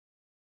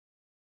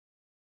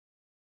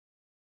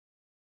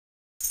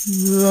And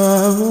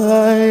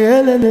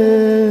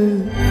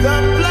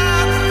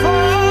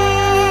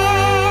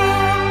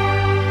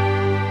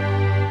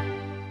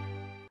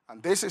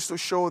this is to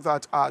show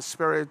that our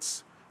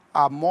spirits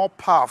are more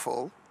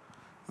powerful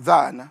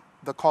than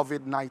the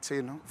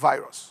COVID-19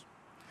 virus,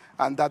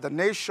 and that the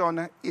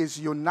nation is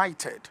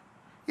united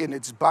in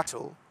its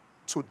battle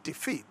to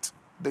defeat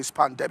this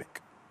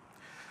pandemic.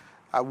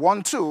 I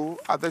want to,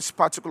 at this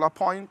particular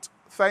point,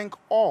 thank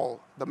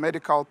all the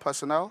medical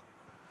personnel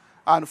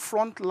and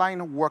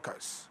frontline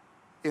workers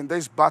in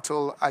this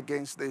battle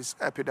against this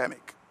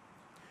epidemic.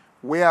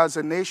 We as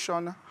a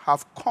nation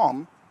have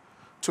come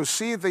to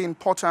see the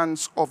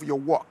importance of your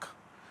work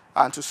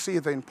and to see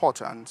the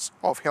importance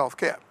of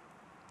healthcare.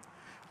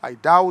 I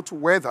doubt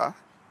whether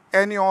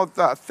any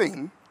other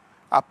thing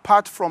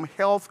apart from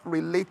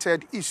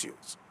health-related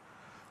issues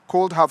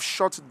could have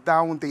shut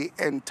down the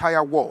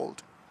entire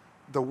world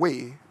the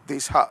way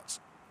this has.